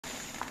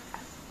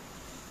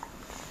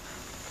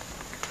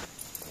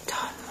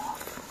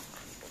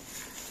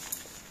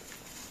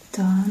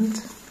Don't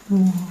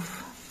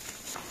move.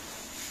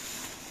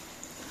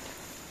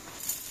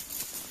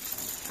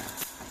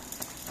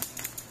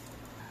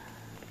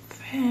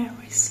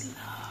 Very slow.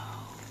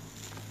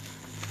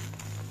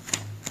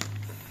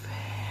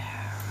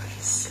 Very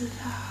slow.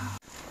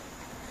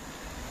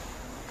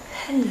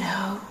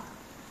 Hello.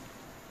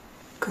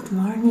 Good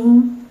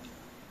morning.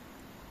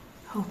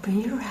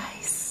 Open your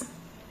eyes.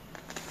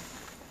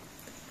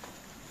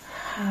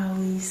 How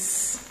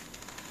is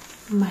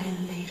my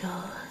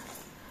little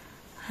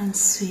and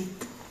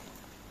sweet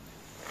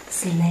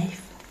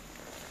slave?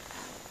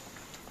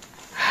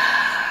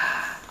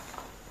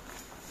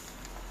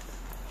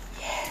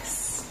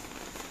 Yes,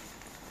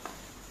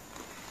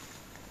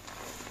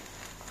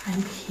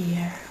 I'm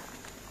here.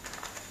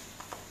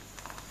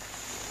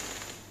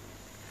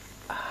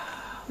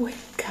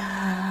 Wake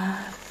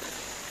up.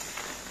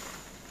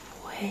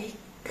 Wake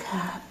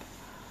up.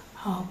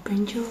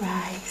 Open your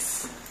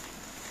eyes.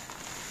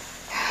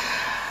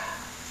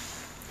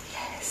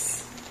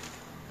 Yes.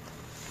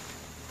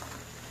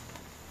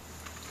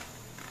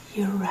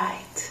 You're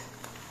right.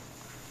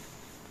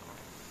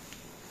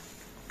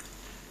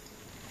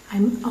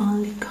 I'm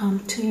only come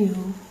to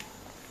you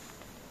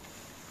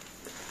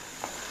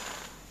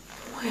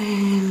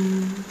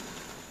when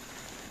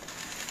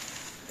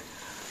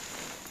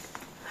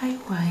I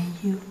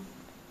want you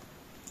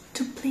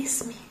to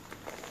please me.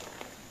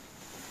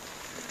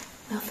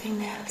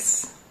 Nothing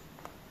else.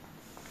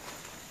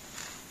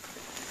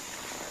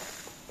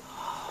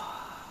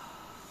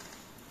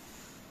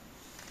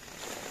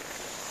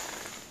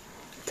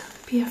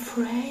 Don't be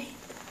afraid.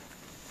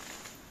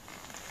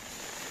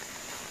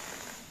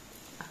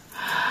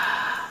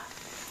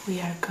 We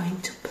are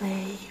going to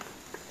play.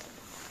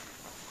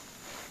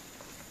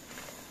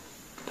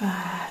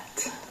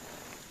 But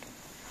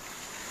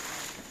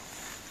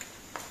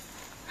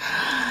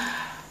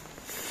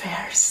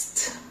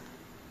first,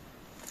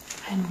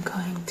 I'm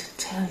going to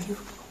tell you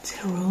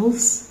the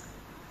rules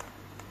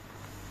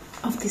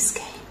of this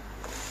game.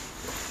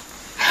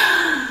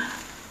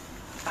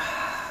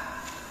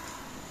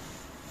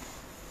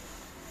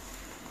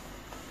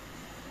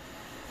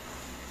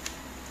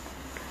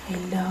 I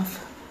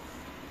love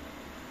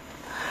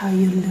how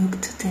you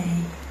look today.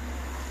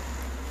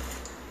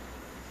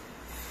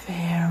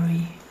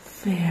 Very,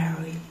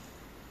 very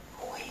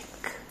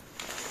weak.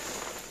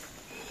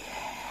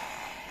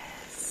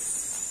 Yes.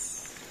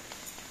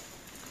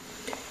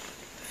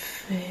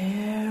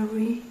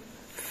 Very,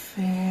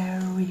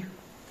 very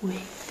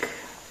weak.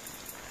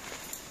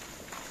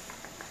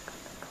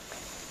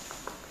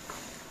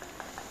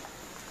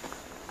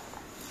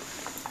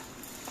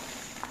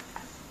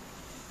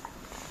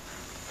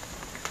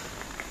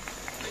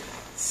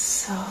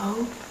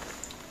 So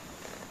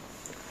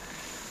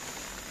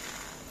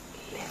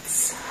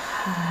let's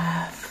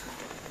have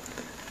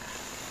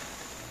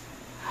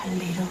a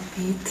little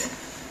bit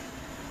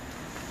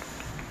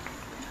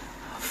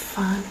of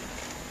fun.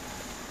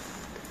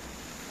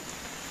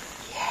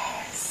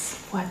 Yes,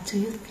 what do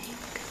you think?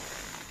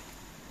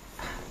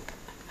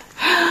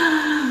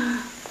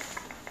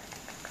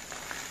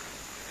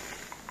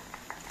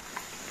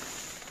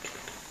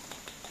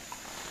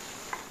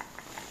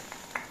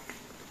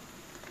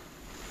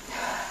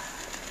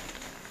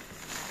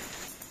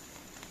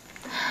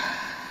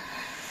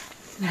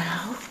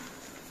 Now,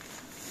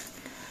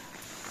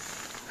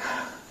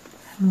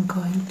 I'm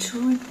going to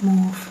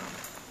remove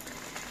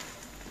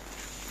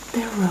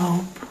the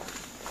rope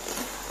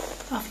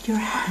of your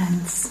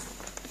hands.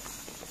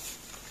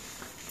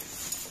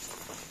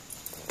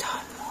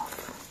 Don't move.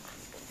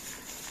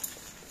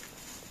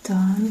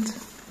 Don't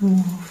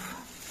move.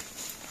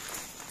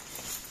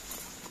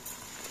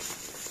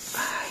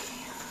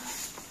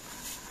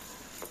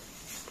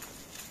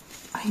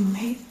 I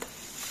made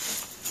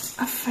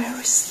a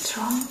very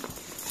strong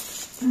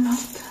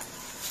knot.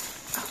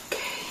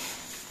 Okay.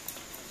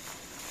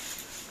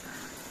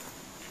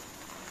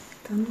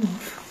 Don't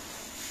move.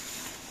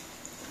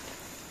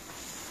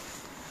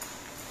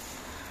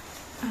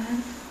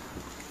 And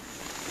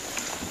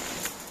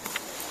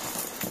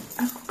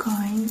I'm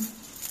going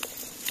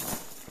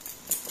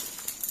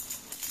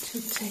to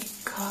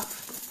take off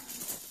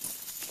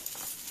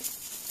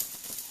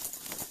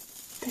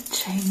the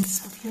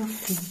chains of your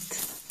feet.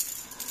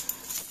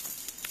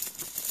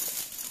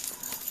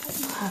 But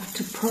you have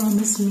to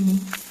promise me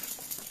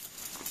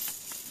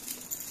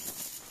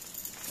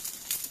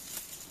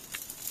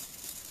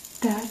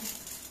that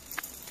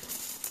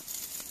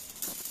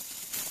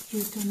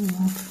you don't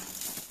move.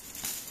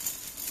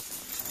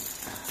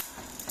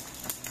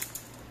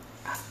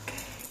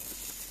 Okay.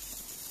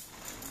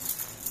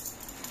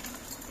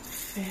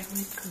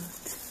 Very good.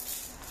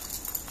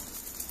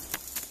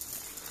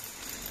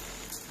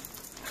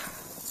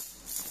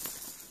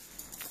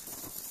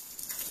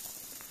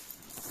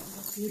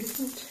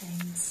 Beautiful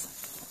chains.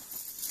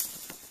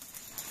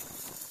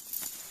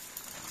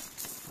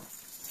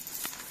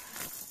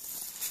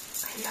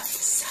 I love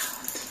the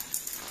sound.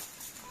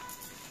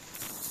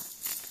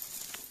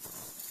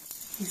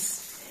 It's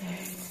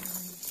very,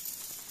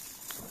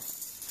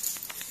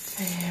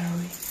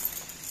 very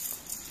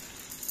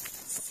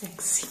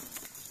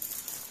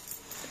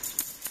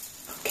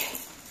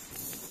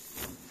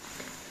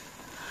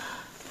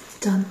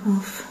Don't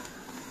move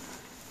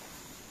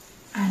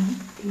and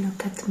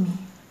look at me.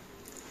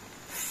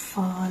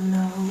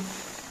 Follow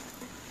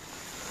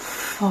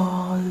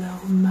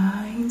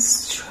my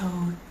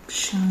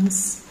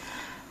instructions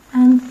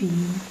and be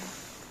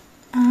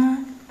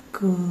a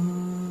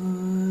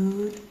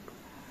good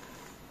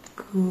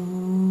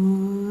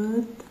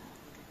boy.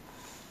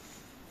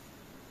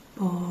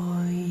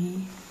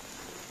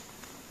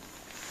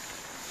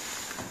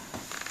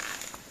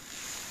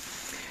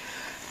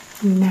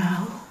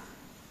 Now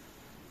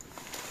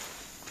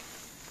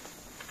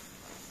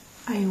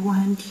I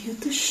want you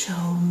to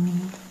show me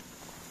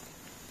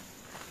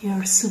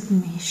your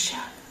submission.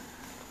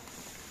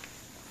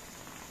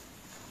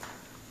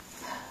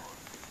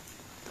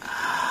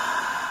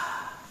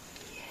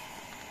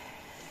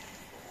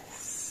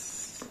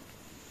 Yes.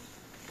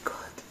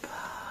 Good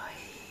boy.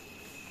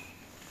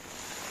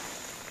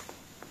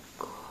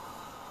 Good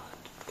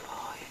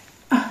boy.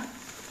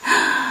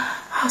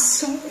 Oh,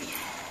 sorry.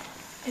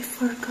 I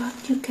forgot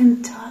you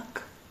can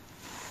talk.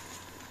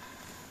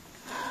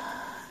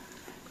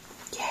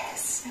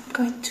 Yes, I'm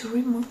going to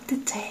remove the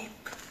tape.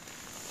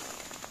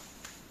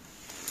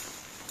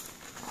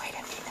 Wait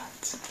a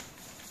minute.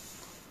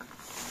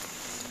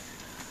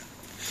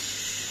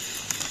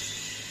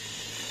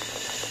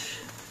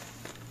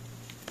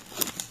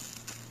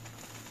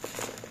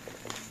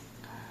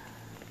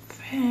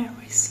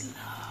 Very slow.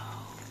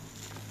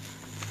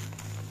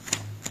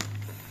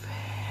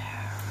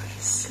 Very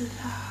slow.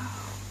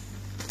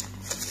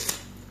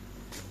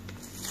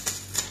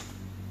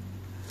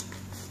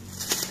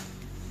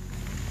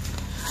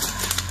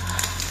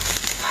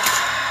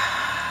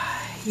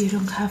 You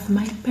don't have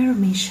my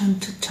permission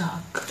to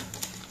talk.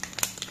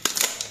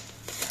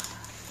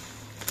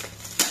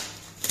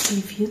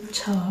 If you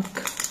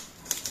talk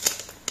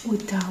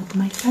without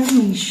my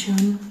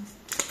permission,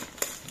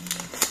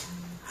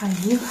 I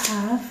will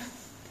have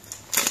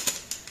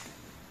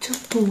to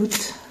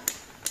put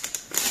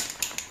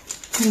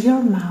in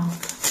your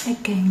mouth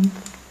again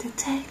the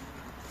tape.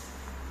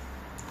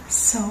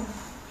 So,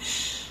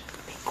 shh,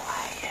 be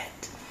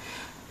quiet,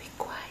 be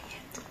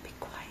quiet, be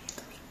quiet,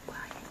 be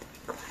quiet, be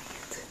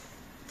quiet.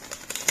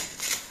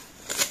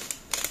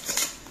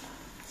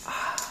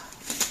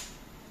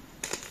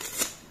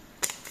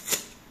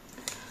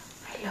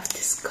 I love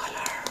this color.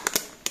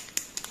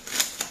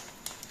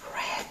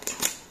 Red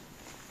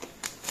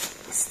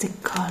is the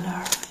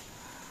color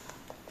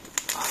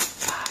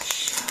of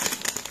passion.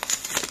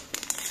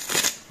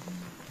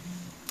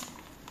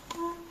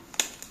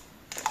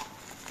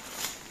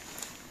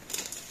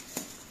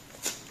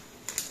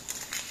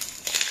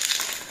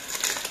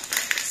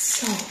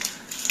 So,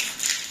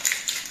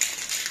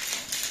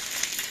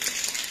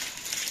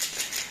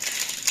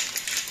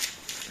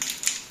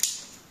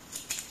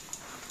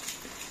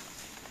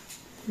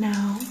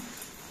 now,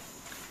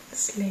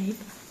 slave,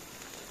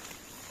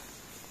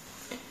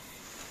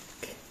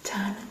 get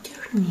down on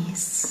your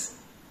knees.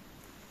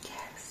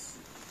 Yes,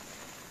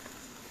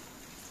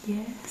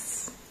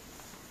 yes,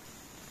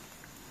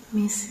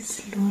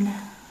 Mrs.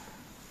 Luna,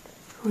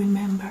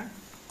 remember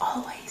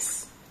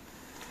always,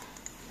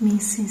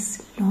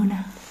 Mrs.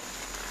 Luna.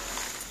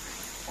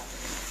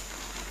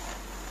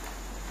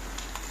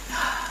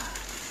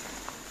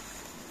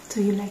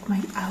 Do you like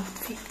my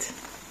outfit?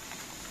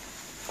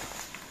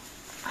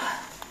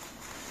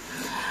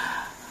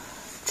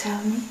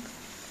 Tell me.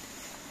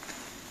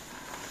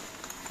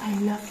 I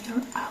love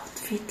your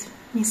outfit,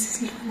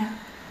 Mrs. Luna.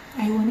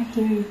 I want to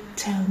hear you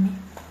tell me.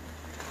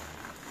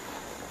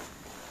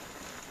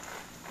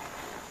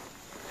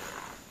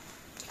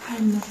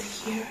 I'm not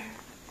here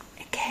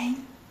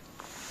again.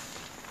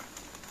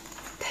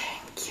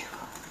 Thank you.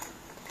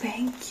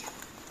 Thank you.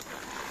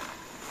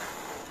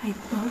 I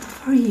bought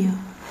for you.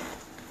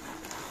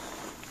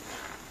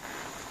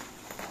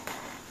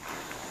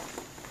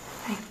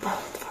 I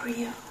bought for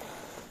you.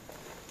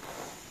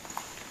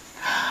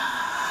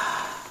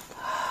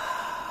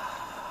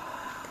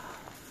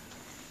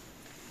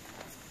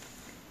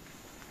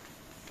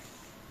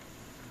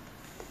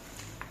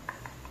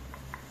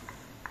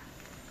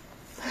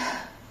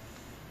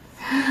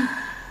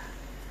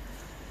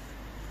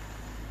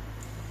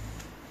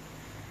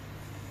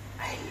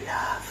 I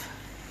love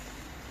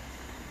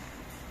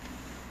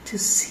to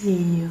see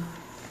you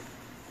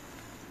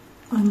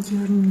on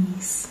your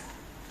knees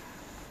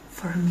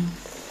for me.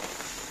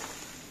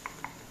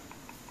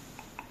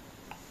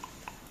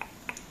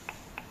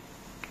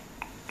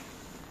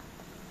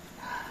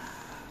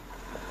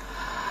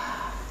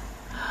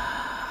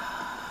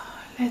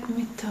 Let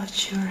me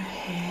touch your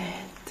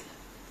head.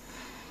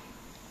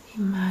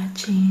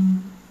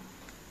 Imagine,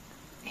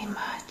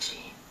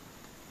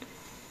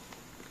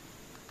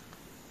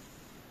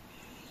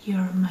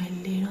 you're my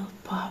little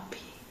puppy.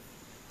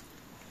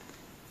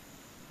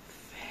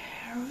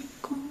 Very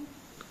good,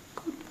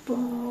 good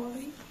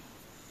boy.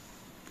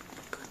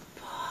 Good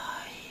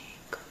boy,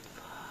 good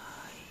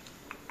boy.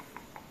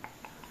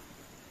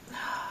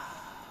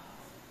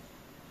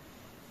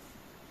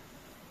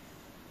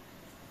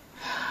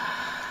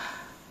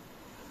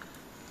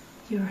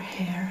 Your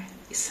hair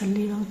is a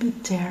little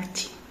bit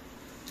dirty.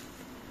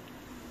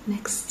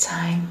 Next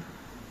time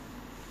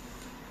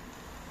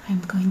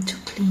I'm going to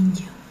clean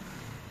you.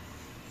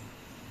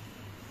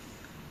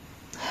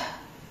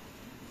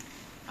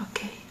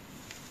 Okay?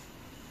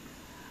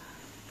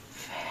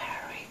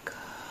 Very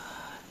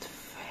good,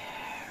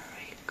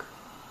 very good.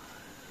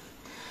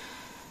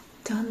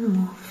 Don't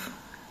move.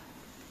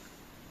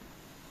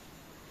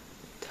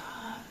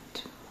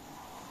 Don't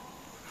move.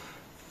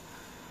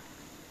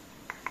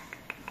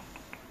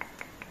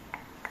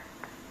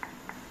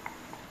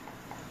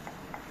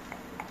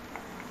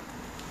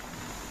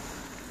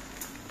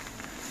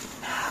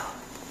 Now,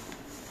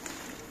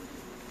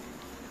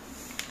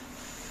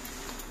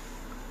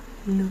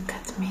 look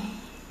at me.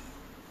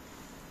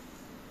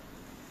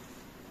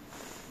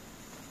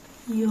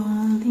 You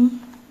only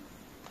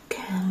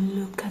can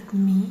look at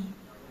me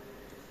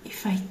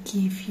if I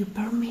give you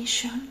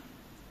permission.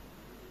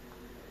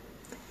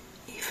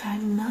 If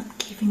I'm not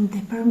giving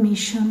the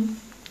permission,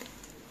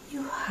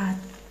 you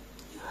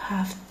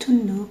have to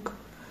look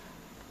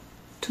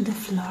to the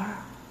floor.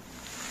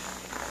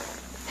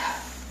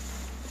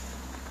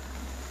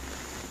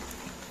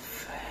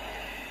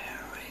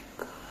 Very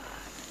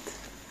good.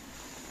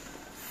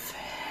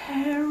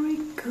 Very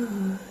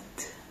good.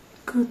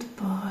 Good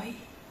boy.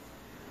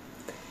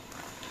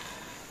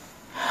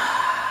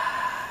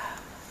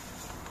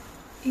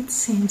 It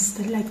seems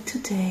that like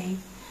today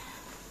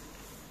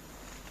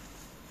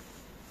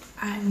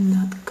I'm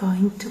not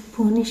going to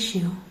punish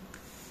you.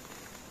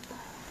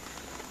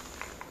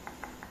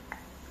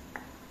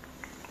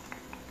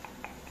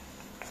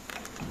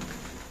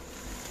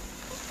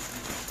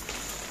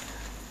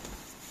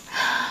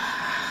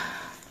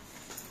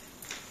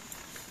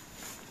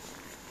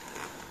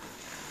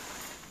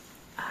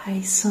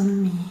 Eyes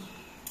on me.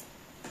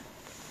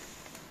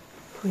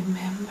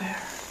 Remember,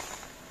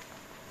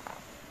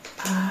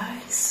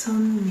 eyes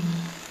on me.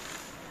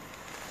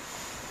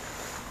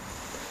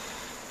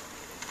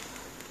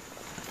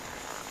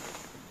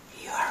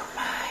 You are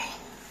mine.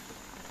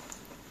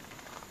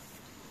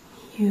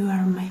 You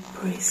are my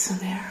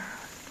prisoner,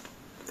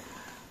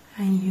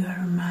 and you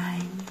are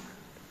mine.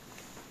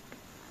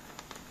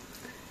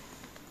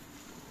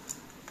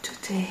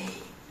 Today,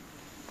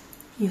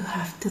 you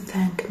have to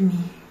thank me.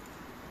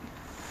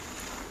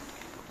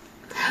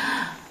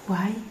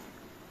 Why?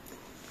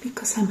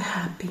 Because I'm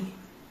happy,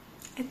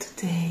 and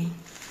today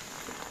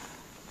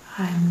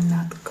I'm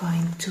not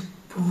going to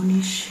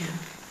punish you.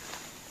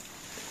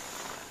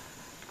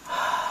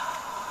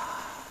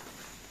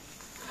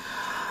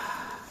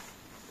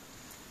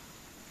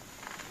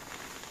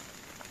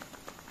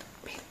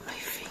 Bit my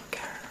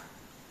finger.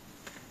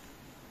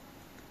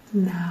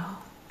 Now,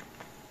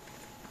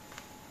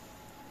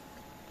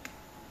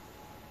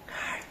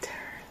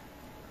 harder.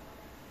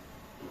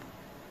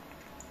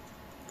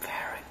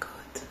 Very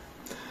good.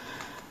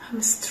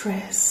 I'm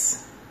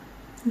stressed.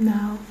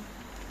 Now,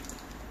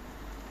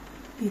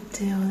 beat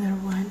the other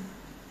one.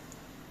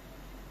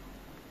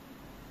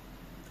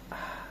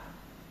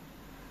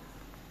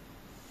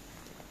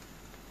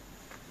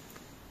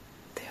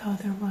 The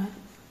other one.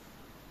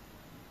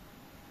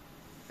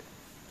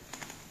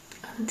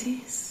 And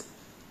this.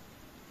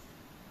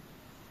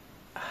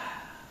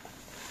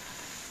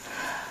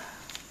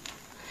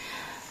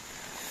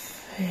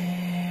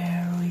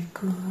 Very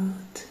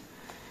good.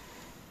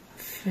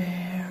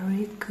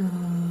 Very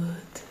good.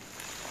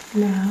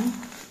 Now,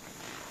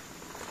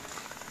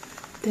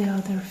 the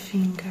other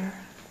finger.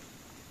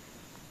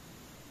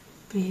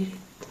 Beat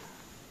it.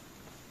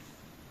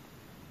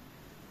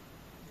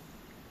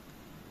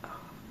 Oh,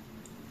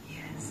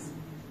 yes.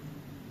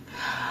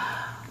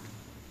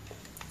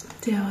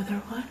 The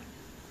other one.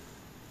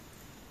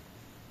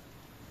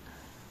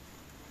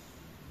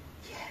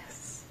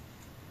 Yes.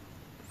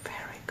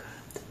 Very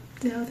good.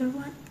 The other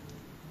one.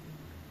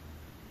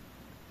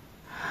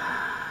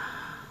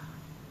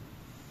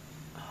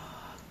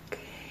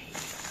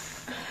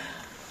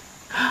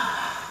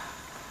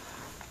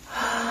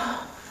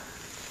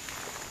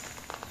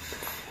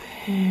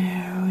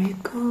 Very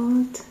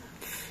good,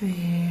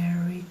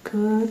 very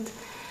good.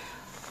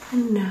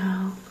 And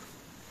now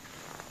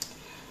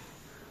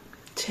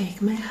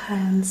take my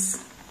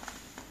hands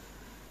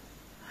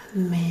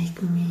and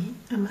make me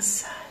a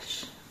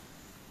massage.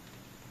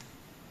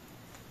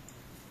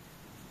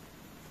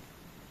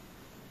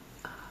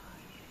 Oh,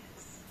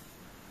 yes.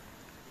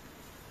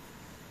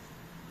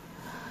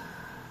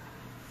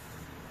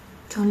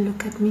 Don't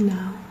look at me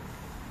now.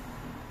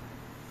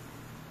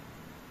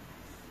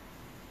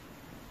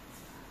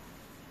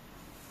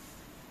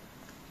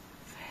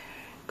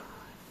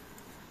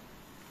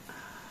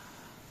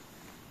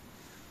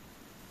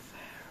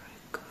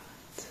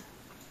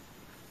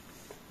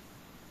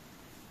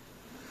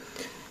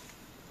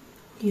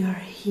 You are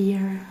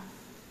here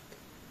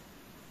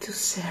to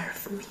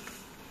serve me,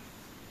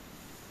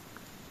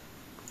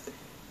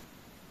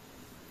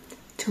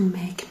 to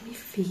make me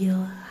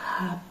feel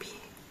happy,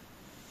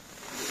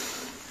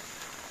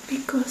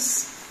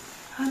 because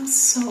I'm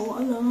so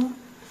alone.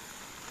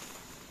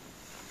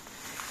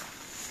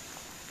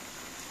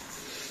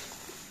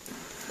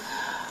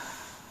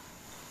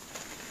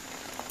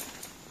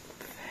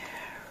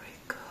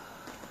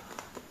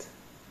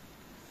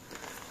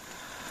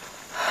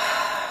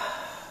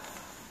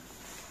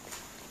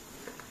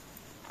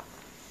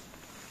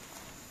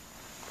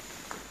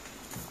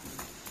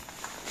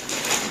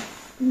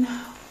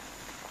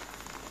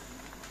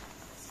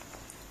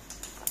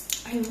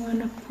 I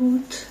wanna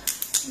put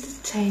the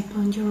tape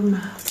on your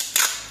mouth.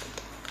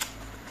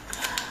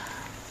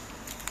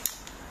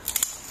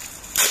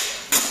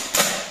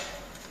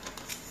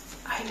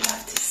 I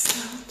love this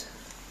sound.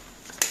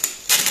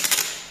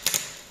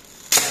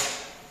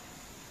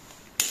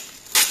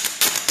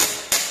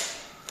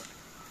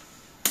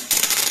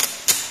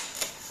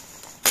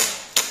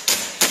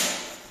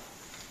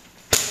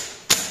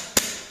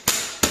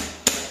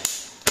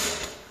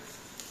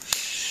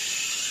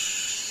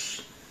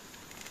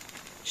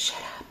 Shut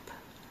up.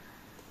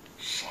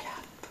 Shut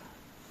up.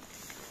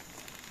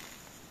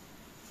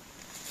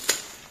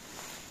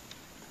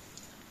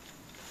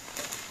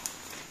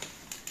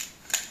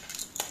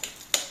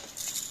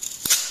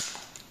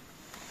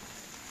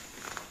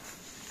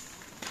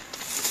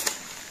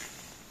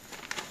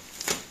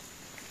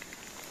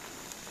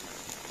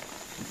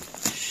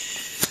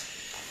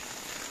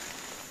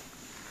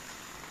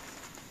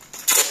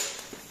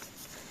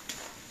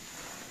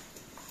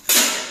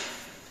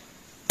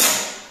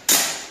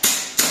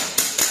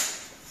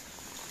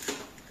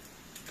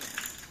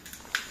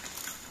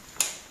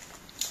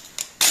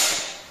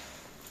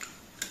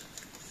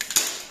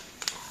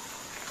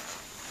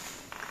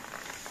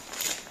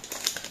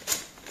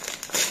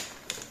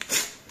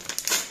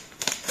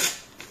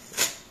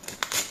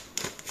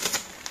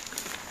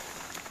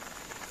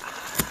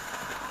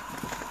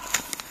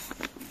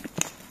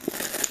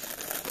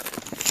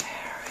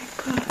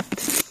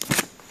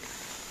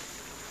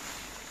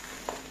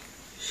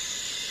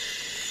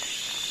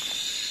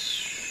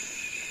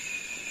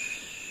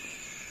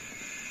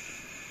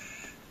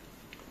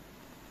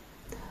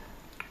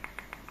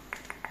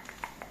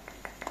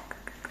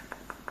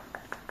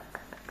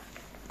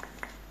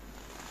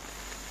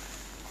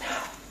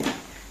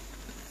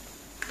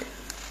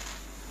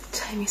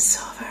 Time is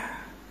over,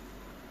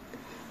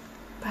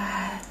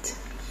 but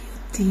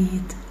you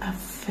did a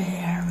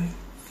very,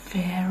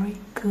 very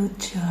good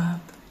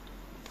job.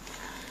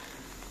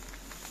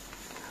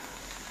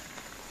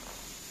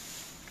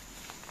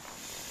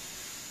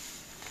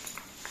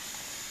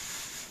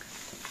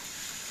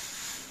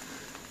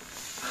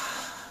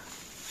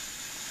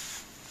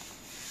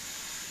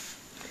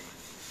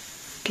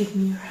 Give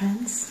me your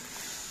hands,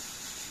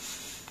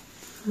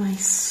 my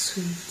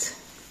sweet,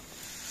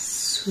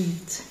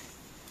 sweet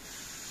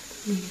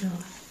little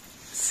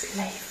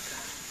slave.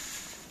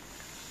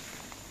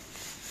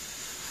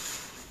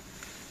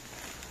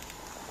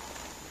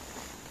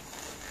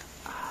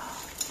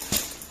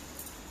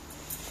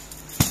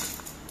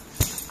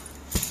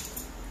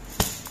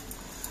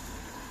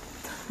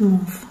 Don't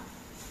move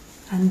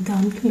and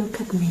don't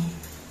look at me.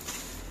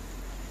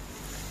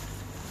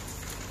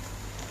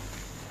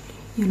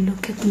 You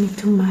look at me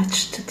too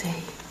much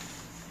today.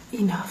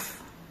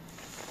 Enough.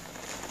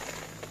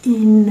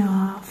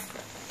 Enough.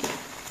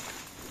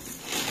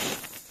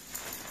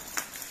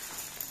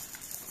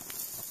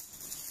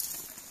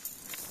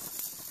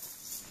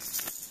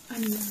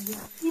 And now your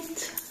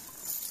feet.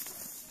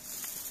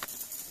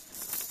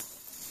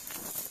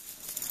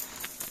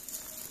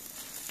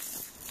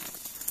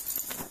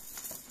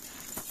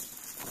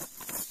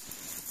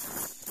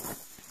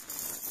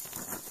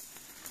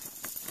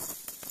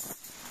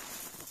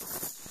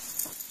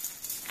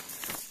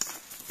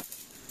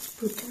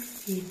 Put your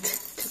feet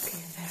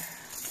together.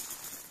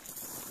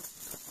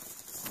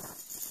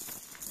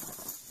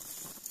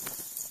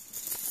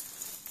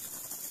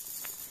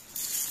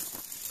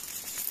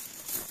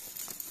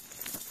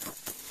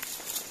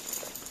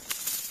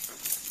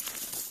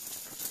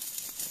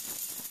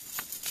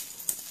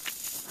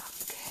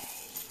 Okay.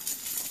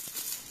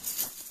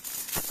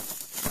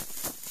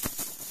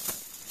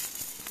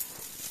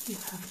 You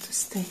have to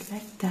stay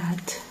like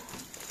that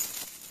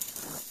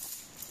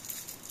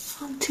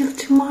until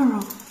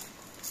tomorrow.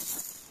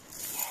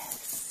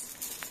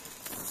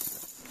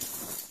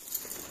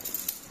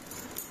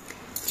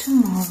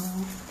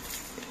 Tomorrow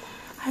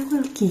I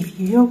will give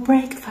you your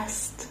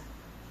breakfast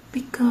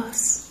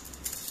because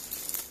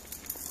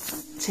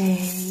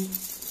today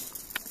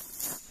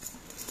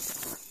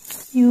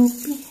you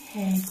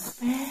behave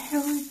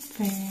very,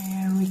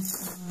 very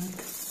good.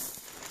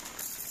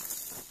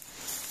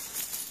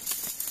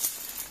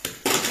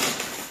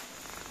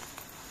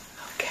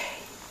 Okay.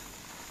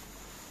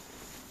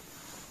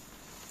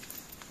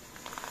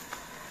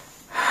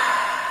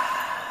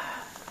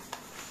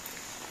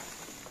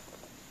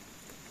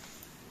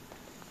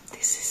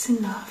 This is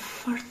enough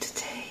for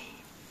today.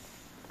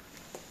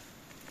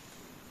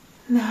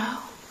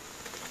 Now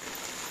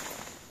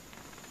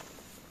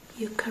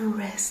you can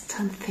rest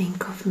and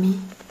think of me.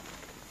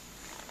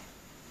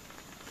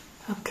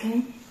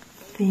 Okay?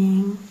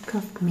 Think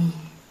of me.